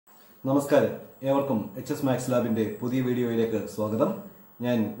നമസ്കാരം, ഏവർക്കും H maths ലാബിന്റെ പുതിയ വീഡിയോയിലേക്ക് സ്വാഗതം.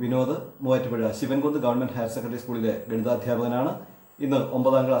 ഞാൻ Vinod, Muvattupuzha Sivankunnu government higher secondary സ്കൂളിലെ ഗണിതാധ്യാപകനാണ്. ഇന്ന്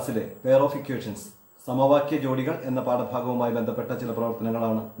 9ാം ക്ലാസ്സിലെ പെയർ ഓഫ് ഇക്വേഷൻസ് സമവാക്യ ജോഡികൾ എന്ന പാഠഭാഗവുമായി ബന്ധപ്പെട്ട ചില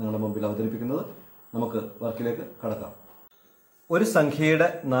പ്രവർത്തനങ്ങളാണ് നിങ്ങളുടെ മുമ്പിൽ അവതരിപ്പിക്കുന്നത്. നമുക്ക് വർക്കിലേക്ക് കടക്കാം. ഒരു സംഖ്യയുടെ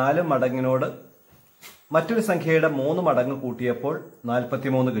 4 മടങ്ങിനോട് മറ്റൊരു സംഖ്യയുടെ 3 മടങ്ങ് കൂട്ടിയപ്പോൾ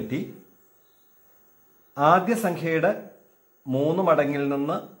 43 കിട്ടി. ആദ്യ സംഖ്യയുടെ 3 മടങ്ങിൽ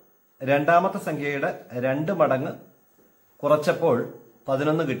നിന്ന് രണ്ടാമത്തെ സംഖ്യയുടെ 2 മടങ്ങ് കുറച്ചപ്പോൾ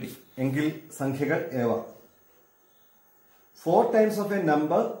 11 കിട്ടി. എങ്കിൽ സംഖ്യകൾ ഏവ: 4 times of a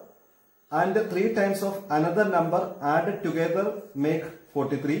number and 3 times of another number added together make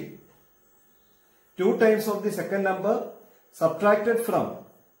 43. 2 times of the second number subtracted from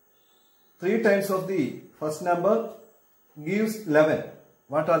 3 times of the first number gives 11.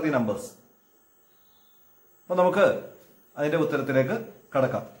 What are the numbers? അപ്പോൾ നമുക്ക് അതിന്റെ ഉത്തരത്തിലേക്ക്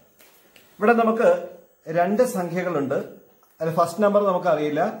കടക്കാം. ഇവിടെ നമുക്ക് 2 സംഖ്യകളുണ്ട്. അതിൽ ഫസ്റ്റ് നമ്പർ നമുക്ക്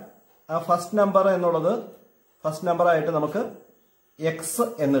അറിയില്ല. ആ ഫസ്റ്റ് നമ്പർ എന്നുള്ളത് ഫസ്റ്റ് നമ്പർ ആയിട്ട് നമുക്ക് എക്സ്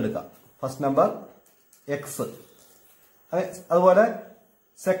എന്നെടുക്കാം. First number X. അതുപോലെ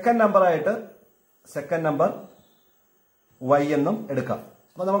സെക്കൻഡ് നമ്പർ ആയിട്ട് സെക്കൻഡ് നമ്പർ വൈ എന്നും എടുക്കാം.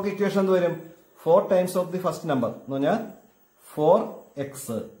 അപ്പൊ നമുക്ക് ഇക്വേഷൻ എന്ത് വരും? 4 times of the first number എന്ന് പറഞ്ഞാൽ 4x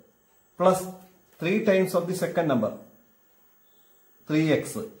plus 3 times of the second number 3x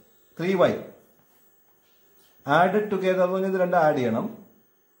 3y add together എന്ന് പറഞ്ഞാൽ ഇത് രണ്ടും ആഡ് ചെയ്യണം.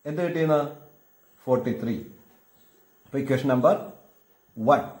 എന്ത് കിട്ടിയെന്ന്? 43. അപ്പൊ equation number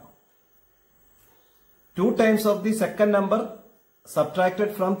 1. 2 times of the second number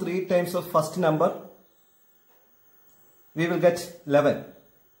subtracted from 3 times of first number we will get 11.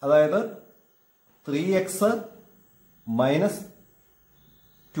 അതായത് 3x മൈനസ്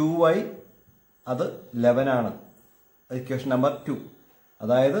 2y അത് 11 ആണ്. Equation number 2.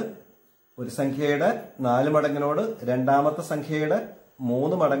 അതായത് ഒരു സംഖ്യയുടെ 4 മടങ്ങിനോട് രണ്ടാമത്തെ സംഖ്യയുടെ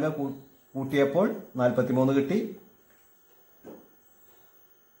 3 മടങ്ങ് കൂട്ടിയപ്പോൾ 43 കിട്ടി.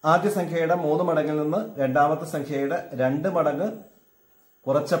 ആദ്യ സംഖ്യയുടെ 3 മടങ്ങിൽ നിന്ന് രണ്ടാമത്തെ സംഖ്യയുടെ 2 മടങ്ങ്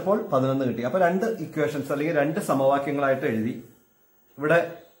കുറച്ചപ്പോൾ 11 കിട്ടി. അപ്പൊ 2 ഇക്വേഷൻസ് അല്ലെങ്കിൽ 2 സമവാക്യങ്ങളായിട്ട് എഴുതി. ഇവിടെ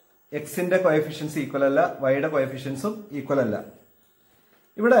എക്സിന്റെ കോഎഫിഷ്യൻസ് ഈക്വൽ അല്ല, വൈയുടെ കോഎഫിഷ്യൻസും ഈക്വൽ അല്ല.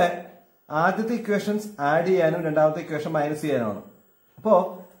 ഇവിടെ ആദ്യത്തെ ഇക്വേഷൻസ് ആഡ് ചെയ്യാനും രണ്ടാമത്തെ ഇക്വേഷൻ മൈനസ് ചെയ്യാനുമാണ്. അപ്പോ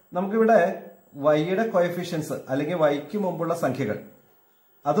നമുക്കിവിടെ വൈയുടെ കോഎഫിഷ്യൻസ് അല്ലെങ്കിൽ വൈക്ക് മുമ്പുള്ള സംഖ്യകൾ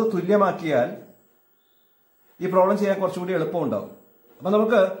അത് തുല്യമാക്കിയാൽ ഈ പ്രോബ്ലം ചെയ്യാൻ കുറച്ചുകൂടി എളുപ്പമുണ്ടാവും. അപ്പൊ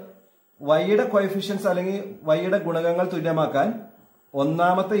നമുക്ക് വൈയുടെ കോഎഫിഷ്യൻസ് അല്ലെങ്കിൽ വൈയുടെ ഗുണകങ്ങൾ തുല്യമാക്കാൻ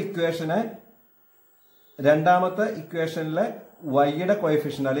ഒന്നാമത്തെ ഇക്വേഷനെ രണ്ടാമത്തെ ഇക്വേഷനിലെ വൈയുടെ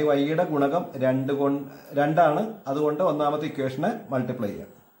കോഎഫിഷ്യന്റ് അല്ലെങ്കിൽ വൈയുടെ ഗുണകം 2 ആണ്. അതുകൊണ്ട് ഒന്നാമത്തെ ഇക്വേഷനെ മൾട്ടിപ്ലൈ ചെയ്യാം.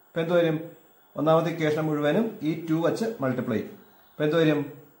 അപ്പൊ എന്ത് വരും? ഒന്നാമത്തെ ഇക്വേഷൻ മുഴുവനും ഈ 2 വെച്ച് മൾട്ടിപ്ലൈ ചെയ്യും. അപ്പൊ എന്ത് വരും?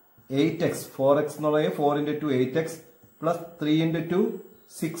 8x 4x എന്ന് പറയുന്നത് 4 into 2 8x plus 3 into 2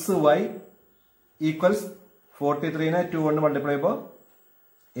 6y equals 43നെ 2 കൊണ്ട് മൾട്ടിപ്ലൈ ചെയ്യുമ്പോൾ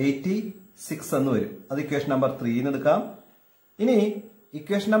 86 എന്ന് വരും. അത് ഇക്വേഷൻ നമ്പർ 3 എന്ന് എടുക്കാം. ഇനി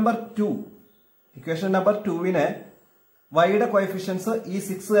ഇക്വേഷൻ നമ്പർ 2. ഇക്വേഷൻ നമ്പർ 2വിനെ വൈയുടെ കോഎഫിഷ്യൻസ് ഈ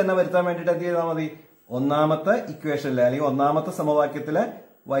 6 തന്നെ വരുത്താൻ വേണ്ടിയിട്ട് എന്ത് ചെയ്താൽ മതി? ഒന്നാമത്തെ ഇക്വേഷനിലെ അല്ലെങ്കിൽ ഒന്നാമത്തെ സമവാക്യത്തിലെ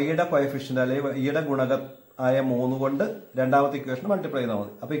വൈയുടെ കോഎഫിഷ്യന്റ് അല്ലെങ്കിൽ വൈയുടെ ഗുണക ആയ 3 കൊണ്ട് രണ്ടാമത്തെ ഇക്വേഷൻ മൾട്ടിപ്ലൈ ചെയ്താൽ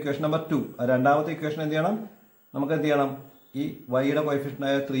മതി. അപ്പൊ ഇക്വേഷൻ നമ്പർ 2 രണ്ടാമത്തെ ഇക്വേഷൻ എന്ത് ചെയ്യണം? നമുക്ക് എന്ത് ചെയ്യണം? ഈ വൈയുടെ കോഎഫിഷ്യന്റ്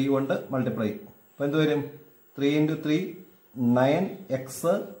ആയ 3 കൊണ്ട് മൾട്ടിപ്ലൈ ചെയ്യും. അപ്പൊ എന്ത് വരും? 3 into 3 9x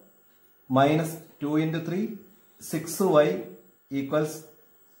minus 2 into 3 6y equals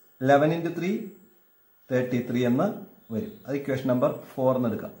 11 into 3 33 എന്ന് വരും. അത് ഇക്വേഷൻ നമ്പർ 4 എന്ന്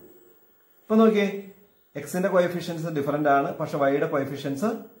എടുക്കാം. ഇപ്പൊ നോക്കിയേ, എക്സിന്റെ കോഎഫിഷ്യൻസ് ഡിഫറന്റ് ആണ്, പക്ഷെ വൈയുടെ കോഎഫിഷ്യൻസ്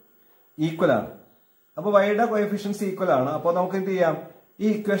ഈക്വൽ ആണ്. അപ്പൊ വൈയുടെ കോഎഫിഷ്യൻസ് ഈക്വൽ ആണ്. അപ്പൊ നമുക്ക് എന്ത് ചെയ്യാം? ഈ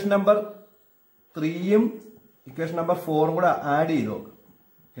ഇക്വേഷൻ നമ്പർ 3യും ഇക്വേഷൻ നമ്പർ 4ഉം കൂടെ ആഡ് ചെയ്ത് നോക്കാം.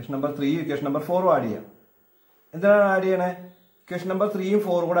 Equation number 3യും equation number 4ഉം add ചെയ്യാം. എന്തിനാണ് ആഡ് ചെയ്യണേ? ഇക്വേഷൻ നമ്പർ 3യും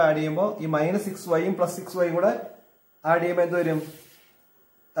 4ഉം കൂടെ ആഡ് ചെയ്യുമ്പോൾ ഈ മൈനസ് 6yയും പ്ലസ് 6yയും കൂടെ ആഡ് ചെയ്യുമ്പോൾ എന്ത് വരും?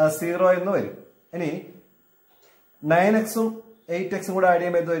 0 എന്ന് വരും. ഇനി 9xഉം 8xഉം കൂടെ ആഡ്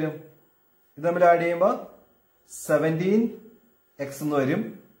ചെയ്യുമ്പോൾ എന്ത് വരും? ഇത് തമ്മിൽ ആഡ് ചെയ്യുമ്പോൾ 17x എന്ന് വരും.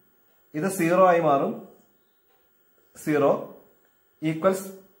 ഇത് 0 ആയി മാറും. 0 ഈക്വൽസ്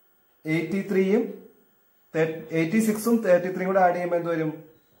 86ഉം 33യും കൂടെ ആഡ് ചെയ്യുമ്പോൾ എന്ത് വരും?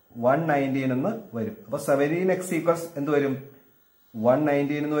 119 എന്ന് വരും. അപ്പൊ 17x ഈക്വൽസ് എന്ത് വരും?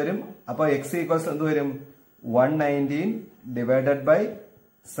 119 എന്ന് വരും. അപ്പൊ x ഈക്വൽസ് എന്ത് വരും? 119 ഡിവൈഡഡ് ബൈ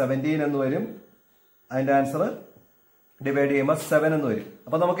 17 എന്ന് വരും. അതിന്റെ ആൻസർ ഡിവൈഡ് ചെയ്യുമ്പോൾ 7 എന്ന് വരും.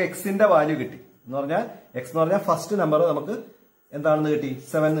 അപ്പൊ നമുക്ക് എക്സിന്റെ വാല്യൂ കിട്ടി. എന്ന് പറഞ്ഞാൽ എക്സ് എന്ന് പറഞ്ഞാൽ ഫസ്റ്റ് നമ്പർ നമുക്ക് എന്താണെന്ന് കിട്ടി?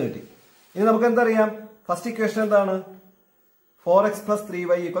 7 എന്ന് കിട്ടി. ഇനി നമുക്ക് എന്തറിയാം? ഫസ്റ്റ് ഇക്വേഷൻ എന്താണ്? 4x plus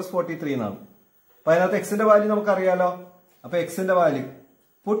 3y equals 43 എന്നാണ്. അപ്പൊ അതിനകത്ത് എക്സിന്റെ വാല്യൂ നമുക്കറിയാലോ. അപ്പൊ എക്സിന്റെ value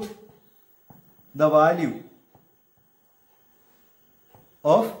put the value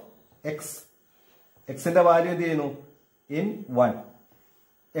of X. എക്സിന്റെ വാല്യൂ എന്ത് ചെയ്യുന്നു? ഇൻ 1.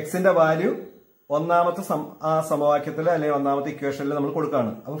 എക്സിന്റെ വാല്യൂ ഒന്നാമത്തെ ആ സമവാക്യത്തിൽ അല്ലെങ്കിൽ ഒന്നാമത്തെ ഇക്വേഷനിൽ നമ്മൾ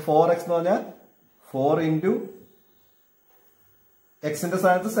കൊടുക്കുകയാണ്. അപ്പൊ 4x എന്ന് പറഞ്ഞാൽ 4 ഇൻറ്റു എക്സിന്റെ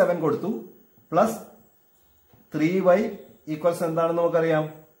സ്ഥാനത്ത് 7 കൊടുത്തു പ്ലസ് 3y ഈക്വൽസ് എന്താണെന്ന് നമുക്കറിയാം,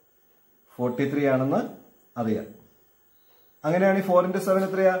 43 ആണെന്ന് അറിയാം. അങ്ങനെയാണ് ഈ 4 ഇൻറ്റു 7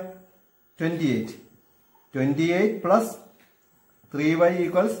 എത്രയാ? 28. 28 പ്ലസ് 3y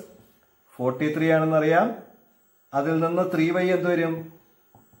ഈക്വൽസ് 43 ആണെന്ന് അറിയാം. അതിൽ നിന്ന് 3y എന്ത് വരും?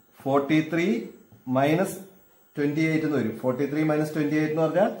 43 മൈനസ് 28 എന്ന് വരും. 43 മൈനസ് 28 എന്ന്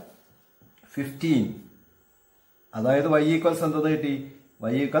പറഞ്ഞാൽ 15. അതായത് y ഈക്വൽസ് എന്തെന്ന് കിട്ടി?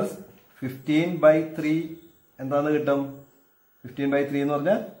 y ഈക്വൽസ് 15/3 എന്താന്ന് കിട്ടും? 15/3 എന്ന്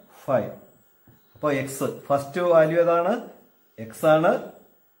പറഞ്ഞാൽ 5. അപ്പൊ എക്സ് ഫസ്റ്റ് വാല്യൂ ഏതാണ്? എക്സ് ആണ്.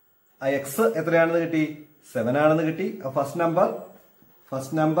 ആ എക്സ് എത്രയാണെന്ന് കിട്ടി? 7 ആണെന്ന് കിട്ടി. First number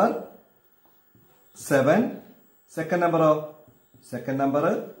 7. സെക്കൻഡ് നമ്പറോ? സെക്കൻഡ് നമ്പർ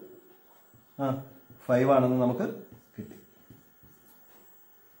 5 ആണെന്ന് നമുക്ക് കിട്ടി.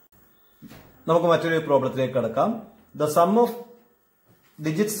 നമുക്ക് മറ്റൊരു പ്രോബ്ലത്തിലേക്ക് കടക്കാം. The sum of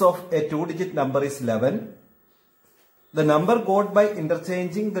digits of A 2-digit number is 11. The number got by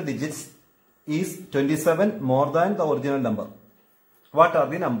interchanging the digits is 27 more than the original number. What are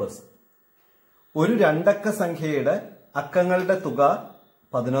the numbers? ഒരു രണ്ടക്ക സംഖ്യയുടെ അക്കങ്ങളുടെ തുക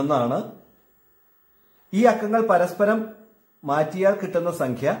 11 ആണ്. ഈ അക്കങ്ങൾ പരസ്പരം മാറ്റിയാൽ കിട്ടുന്ന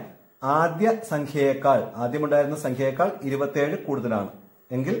സംഖ്യ ആദ്യമുണ്ടായിരുന്ന സംഖ്യയേക്കാൾ 27 കൂടുതലാണ്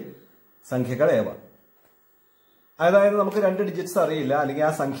എങ്കിൽ സംഖ്യകൾ ഏവ. അതായത് നമുക്ക് 2 ഡിജിറ്റ്സ് അറിയില്ല, അല്ലെങ്കിൽ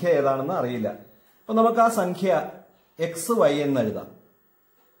ആ സംഖ്യ ഏതാണെന്ന് അറിയില്ല. അപ്പൊ നമുക്ക് ആ സംഖ്യ XY എന്ന് എഴുതാം.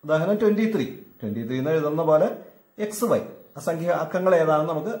 ഉദാഹരണം 23 എന്ന് എഴുതുന്ന പോലെ XY, ആ സംഖ്യ അക്കങ്ങൾ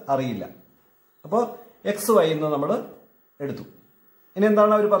ഏതാണെന്ന് നമുക്ക് അറിയില്ല. അപ്പോൾ XY എന്ന് നമ്മൾ എടുത്തു. ഇനി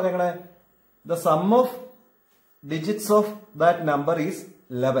എന്താണ് അവർ പറഞ്ഞേക്കണേ? The sum of digits of that number is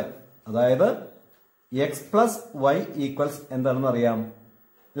 11. അതായത് x പ്ലസ് y ഈക്വൽസ് എന്താണെന്ന് അറിയാം,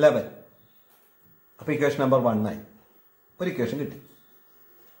 11. അപ്പൊ ഇക്വേഷൻ നമ്പർ 1 ആയി. ഒരു ഇക്വേഷൻ കിട്ടി.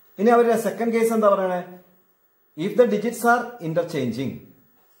 ഇനി അവരുടെ സെക്കൻഡ് കേസ് എന്താ പറയണേ? If the digits R interchanging,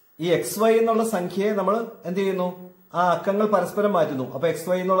 ഈ XY എന്നുള്ള സംഖ്യയെ നമ്മൾ എന്ത് ചെയ്യുന്നു? ആ അക്കങ്ങൾ പരസ്പരം മാറ്റുന്നു. അപ്പൊ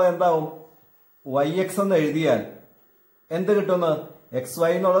XY എന്നുള്ളത് എന്താവും? YX എന്ന് എഴുതിയാൽ എന്ത് കിട്ടുമെന്ന്?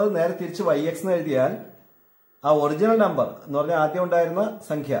 XY എന്നുള്ളത് നേരെ തിരിച്ച് YX എന്ന് എഴുതിയാൽ ആ ഒറിജിനൽ നമ്പർ എന്ന് പറഞ്ഞാൽ ആദ്യം ഉണ്ടായിരുന്ന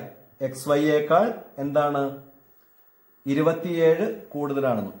സംഖ്യ XYയേക്കാൾ എന്താണ്? 27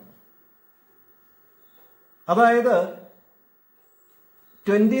 കൂടുതലാണെന്ന്. അതായത്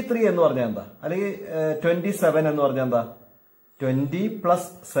 23 എന്ന് പറഞ്ഞാൽ എന്താ? അല്ലെങ്കിൽ 27 എന്ന് പറഞ്ഞാൽ എന്താ? 20 പ്ലസ്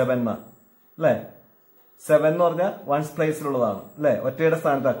 7 അല്ലെ? 7 എന്ന് പറഞ്ഞാൽ വൺസ് പ്ലേസിലുള്ളതാണ് അല്ലെ? ഒറ്റയുടെ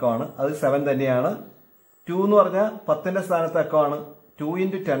സ്ഥാനത്ത് അക്കമാണ്, അത് 7 തന്നെയാണ്. 2 എന്ന് പറഞ്ഞാൽ 10ന്റെ സ്ഥാനത്ത് അക്കമാണ്, 2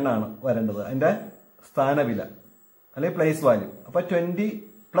 × 10 ആണ് വരേണ്ടത് അതിന്റെ സ്ഥാനവില അല്ലെങ്കിൽ പ്ലേസ് വാല്യൂ. അപ്പൊ 20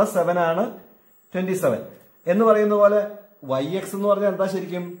 പ്ലസ് 7 ആണ് 27 എന്ന് പറയുന്ന പോലെ YX എന്ന് പറഞ്ഞാൽ എന്താ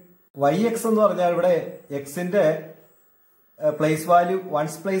ശരിക്കും? YX എന്ന് പറഞ്ഞാൽ ഇവിടെ എക്സിന്റെ പ്ലേസ് വാല്യൂ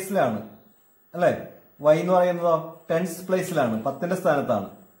വൺസ് പ്ലേസിലാണ് അല്ലെ? Y എന്ന് പറയുന്നതോ 10th പ്ലേസിലാണ്, 10ന്റെ സ്ഥാനത്താണ്.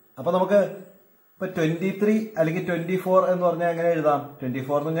 അപ്പൊ നമുക്ക് ഇപ്പൊ 23 അല്ലെങ്കിൽ 24 എന്ന് പറഞ്ഞാൽ എങ്ങനെ എഴുതാം?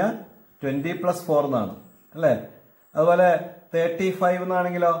 24 എന്ന് പറഞ്ഞാൽ 20 പ്ലസ് 4 എന്നാണ് അല്ലെ? അതുപോലെ 35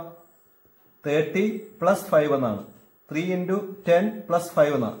 എന്നാണെങ്കിലോ 30 പ്ലസ് 5 എന്നാണ്. 3 × 10 പ്ലസ്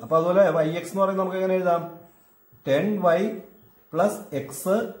 5 എന്നാണ്. അപ്പൊ അതുപോലെ YX എന്ന് പറയുന്നത് നമുക്ക് എങ്ങനെ എഴുതാം? 10y പ്ലസ്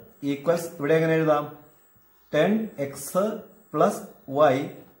എക്സ് ഈക്വൽസ് ഇവിടെ എങ്ങനെ എഴുതാം? 10x പ്ലസ് y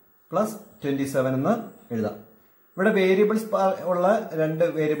പ്ലസ് 27 എന്ന് എഴുതാം. ഇവിടെ വേരിയബിൾസ് ഉള്ള 2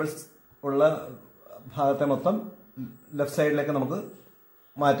 വേരിയബിൾസ് ഉള്ള ഭാഗത്തെ മൊത്തം ലെഫ്റ്റ് സൈഡിലേക്ക് നമുക്ക്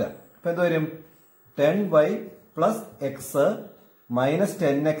മാറ്റാം. അപ്പൊ എന്ത് വരും? 10y plus X minus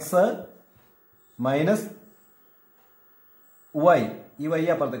 10x minus y, ഈ y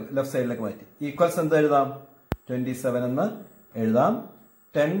അപ്പുറത്തേക്ക് ലെഫ്റ്റ് സൈഡിലേക്ക് മാറ്റി ഈക്വൽസ് എന്ത് എഴുതാം? 27 എന്ന് എഴുതാം.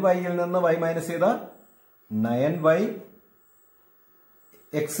 10yയിൽ നിന്ന് y മൈനസ് ചെയ്താൽ 9y,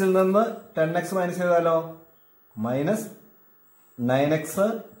 എക്സിൽ നിന്ന് 10x മൈനസ് ചെയ്താലോ മൈനസ് 9x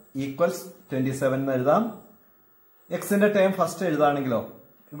ഈക്വൽസ് 27 എന്ന് എഴുതാം. എക്സിന്റെ ടേം ഫസ്റ്റ് എഴുതാണെങ്കിലോ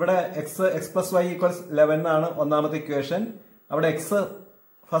ഇവിടെ x പ്ലസ് y ഈക്വൽസ് 11 ആണ് ഒന്നാമത്തെ ഇക്വേഷൻ. അവിടെ x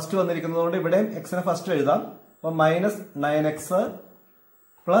ഫസ്റ്റ് വന്നിരിക്കുന്നതുകൊണ്ട് ഇവിടെയും എക്സിനെ ഫസ്റ്റ് എഴുതാം. അപ്പൊ minus 9x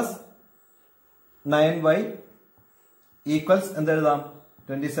plus 9y equals എന്തെഴുതാം?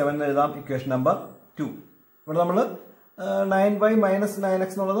 27 എന്ന് എഴുതാം. Equation number 2. ഇവിടെ നമ്മൾ 9y മൈനസ്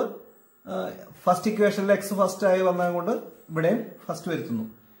 9x എന്നുള്ളത് ഫസ്റ്റ് ഇക്വേഷനിൽ x ഫസ്റ്റ് ആയി വന്നതുകൊണ്ട് ഇവിടെയും ഫസ്റ്റ് വരുത്തുന്നു.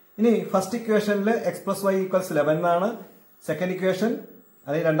 ഇനി ഫസ്റ്റ് ഇക്വേഷനിൽ എക്സ് പ്ലസ് വൈ ഈക്വൽസ് 11 എന്നാണ്. സെക്കൻഡ് ഇക്വേഷൻ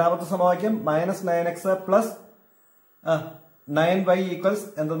അല്ലെങ്കിൽ രണ്ടാമത്തെ സമവാക്യം minus 9x plus 9y equals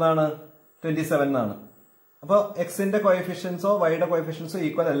എന്തെന്നാണ് 27 എന്നാണ്. അപ്പോൾ എക്സിന്റെ കോഎഫിഷ്യൻസോ വൈയുടെ കോഎഫിഷ്യൻസോ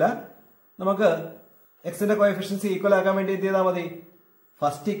ഈക്വൽ അല്ല. നമുക്ക് എക്സിന്റെ കോഎഫിഷ്യൻസ് ഈക്വൽ ആക്കാൻ വേണ്ടി എന്ത് ചെയ്താൽ മതി?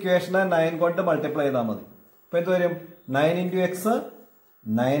 ഫസ്റ്റ് ഇക്വേഷനെ 9 കൊണ്ട് മൾട്ടിപ്ലൈ ചെയ്താൽ മതി. അപ്പൊ എന്ത് വരും? 9 into X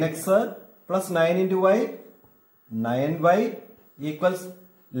 9x plus 9 into Y 9y equals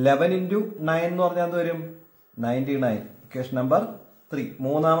 11 into 9 എന്ന് പറഞ്ഞാൽ എന്ത് വരും? 99. ഇക്വേഷൻ നമ്പർ 3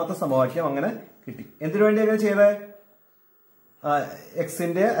 മൂന്നാമത്തെ സമവാക്യം അങ്ങനെ കിട്ടി. എന്തിനു വേണ്ടി അങ്ങനെ ചെയ്തേ?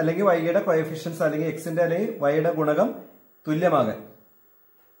 എക്സിന്റെ അല്ലെങ്കിൽ വൈയുടെ കോഎഫിഷ്യൻസ് അല്ലെങ്കിൽ എക്സിന്റെ അല്ലെങ്കിൽ വൈയുടെ ഗുണകം തുല്യമാകാൻ.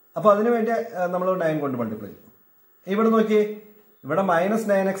 അപ്പൊ അതിനുവേണ്ടി നമ്മൾ 9 കൊണ്ട് മൾട്ടിപ്ലൈ ചെയ്യും. ഇവിടെ നോക്കിയേ, ഇവിടെ മൈനസ്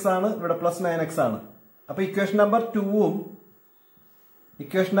 9x ആണ്, ഇവിടെ പ്ലസ് 9x ആണ്. അപ്പൊ ഇക്വേഷൻ നമ്പർ 2ഉം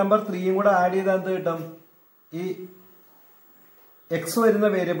ഇക്വേഷൻ നമ്പർ 3യും കൂടെ ആഡ് ചെയ്താൽ എന്ത് കിട്ടും? ഈ എക്സ് വരുന്ന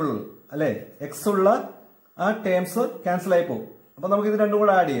വേരിയബിൾ അല്ലെ, എക്സ് ഉള്ള ആ ടേംസ് ക്യാൻസൽ ആയി പോകും. അപ്പൊ നമുക്ക് ഇത് രണ്ടും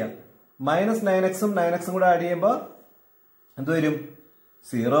കൂടെ ആഡ് ചെയ്യാം. മൈനസ് 9xഉം 9xഉം കൂടെ ആഡ് ചെയ്യുമ്പോൾ എന്ത് വരും?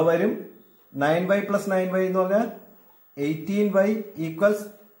 0 വരും. 9y പ്ലസ് 9y എന്ന് പറഞ്ഞാൽ 18y ഈക്വൽസ്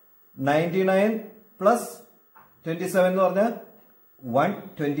 99 പ്ലസ് 27 എന്ന് പറഞ്ഞാൽ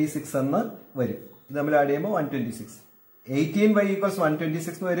 126 എന്ന് വരും. ഇത് നമ്മൾ ആഡ് ചെയ്യുമ്പോൾ 126. 18y ഈക്വൽസ്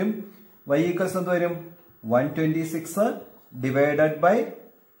 126 എന്ന് വരും. y ഈക്വൽസ് എന്ത് വരും? 126 ഡിവൈഡഡ് ബൈ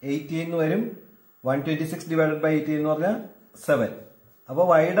 18 എന്ന് വരും. 126 ഡിവൈഡഡ് ബൈ 18 എന്ന് പറഞ്ഞാൽ 7. അപ്പോൾ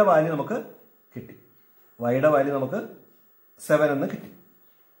വൈയുടെ വാല്യൂ നമുക്ക് കിട്ടി. വൈയുടെ വാല്യൂ നമുക്ക് 7 എന്ന് കിട്ടി.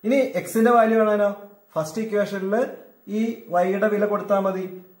 ഇനി എക്സിന്റെ വാല്യൂ കാണാനോ? ഫസ്റ്റ് ഇക്വേഷനിൽ ഈ വൈയുടെ വില കൊടുത്താൽ മതി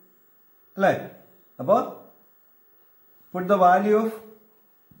അല്ലേ? അപ്പോ put the value of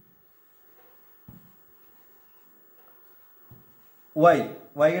y,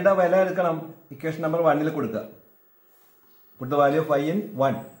 വൈയുടെ വില എടുക്കണം, ഇക്വേഷൻ നമ്പർ 1ൽ കൊടുക്കുക. put the value of y in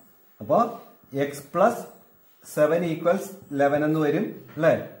 1. അപ്പോ x പ്ലസ് 7 ഈക്വൽസ് 11 എന്ന് വരും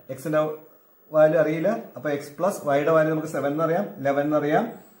അല്ലേ? എക്സിന്റെ വാല്യൂ അറിയില്ല. അപ്പൊ എക്സ് പ്ലസ് വൈയുടെ വാല്യൂ നമുക്ക് 7 എന്നറിയാം, 11 എന്നറിയാം.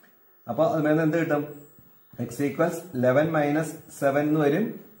 അപ്പൊ അതിൽ എന്ത് കിട്ടും? എക്സ് ഈക്വൽസ് 11 മൈനസ് 7 എന്ന് വരും.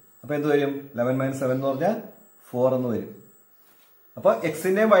 അപ്പൊ എന്ത് വരും? 11 മൈനസ് 7 എന്ന് പറഞ്ഞാൽ 4 എന്ന് വരും. അപ്പൊ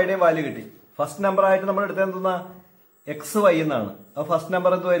എക്സിന്റെയും വൈയുടെയും വാല്യൂ കിട്ടി. ഫസ്റ്റ് നമ്പർ ആയിട്ട് നമ്മൾ എടുത്തത് എന്തെന്നാ? എക്സ് വൈ എന്നാണ്. അപ്പൊ ഫസ്റ്റ്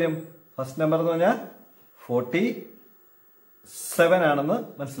നമ്പർ എന്ത് വരും? ഫസ്റ്റ് നമ്പർ എന്ന് പറഞ്ഞാൽ 47 ആണെന്ന്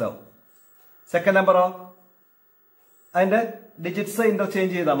മനസ്സിലാവും. സെക്കൻഡ് നമ്പറോ? അതിന്റെ ഡിജിറ്റ്സ്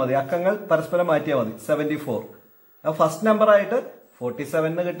ഇന്റർചേഞ്ച് ചെയ്താൽ മതി, അക്കങ്ങൾ പരസ്പരം മാറ്റിയാൽ മതി. 74. അപ്പൊ ഫസ്റ്റ് നമ്പർ ആയിട്ട്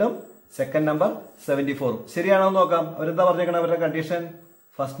 47 കിട്ടും, സെക്കൻഡ് നമ്പർ 74. ശരിയാണോ നോക്കാം. അവരെന്താ പറഞ്ഞേക്കണം? അവരുടെ കണ്ടീഷൻ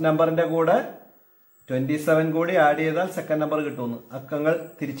ഫസ്റ്റ് നമ്പറിന്റെ കൂടെ 27 കൂടി ആഡ് ചെയ്താൽ സെക്കൻഡ് നമ്പർ കിട്ടുമെന്ന്. അക്കങ്ങൾ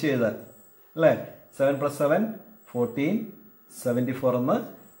തിരിച്ചു ചെയ്താൽ അല്ലെ? 7 പ്ലസ് 7 14 74 എന്ന്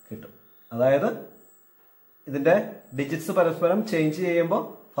കിട്ടും. അതായത് ഇതിന്റെ ഡിജിറ്റ്സ് പരസ്പരം ചേഞ്ച് ചെയ്യുമ്പോൾ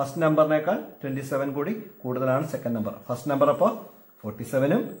ഫസ്റ്റ് നമ്പറിനേക്കാൾ 27 കൂടി കൂടുതലാണ് സെക്കൻഡ് നമ്പർ. ഫസ്റ്റ് നമ്പർ അപ്പോ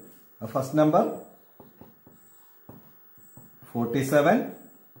 47ഉം ഫസ്റ്റ് നമ്പർ 47,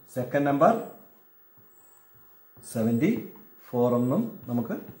 സെക്കൻഡ് നമ്പർ 74 എന്നും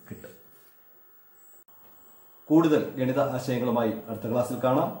നമുക്ക് കിട്ടും. കൂടുതൽ ഗണിത ആശയങ്ങളുമായി അടുത്ത ക്ലാസ്സിൽ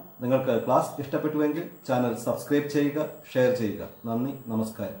കാണാം. നിങ്ങൾക്ക് ക്ലാസ് ഇഷ്ടപ്പെട്ടുവെങ്കിൽ ചാനൽ സബ്സ്ക്രൈബ് ചെയ്യുക, ഷെയർ ചെയ്യുക. നന്ദി,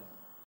 നമസ്കാരം.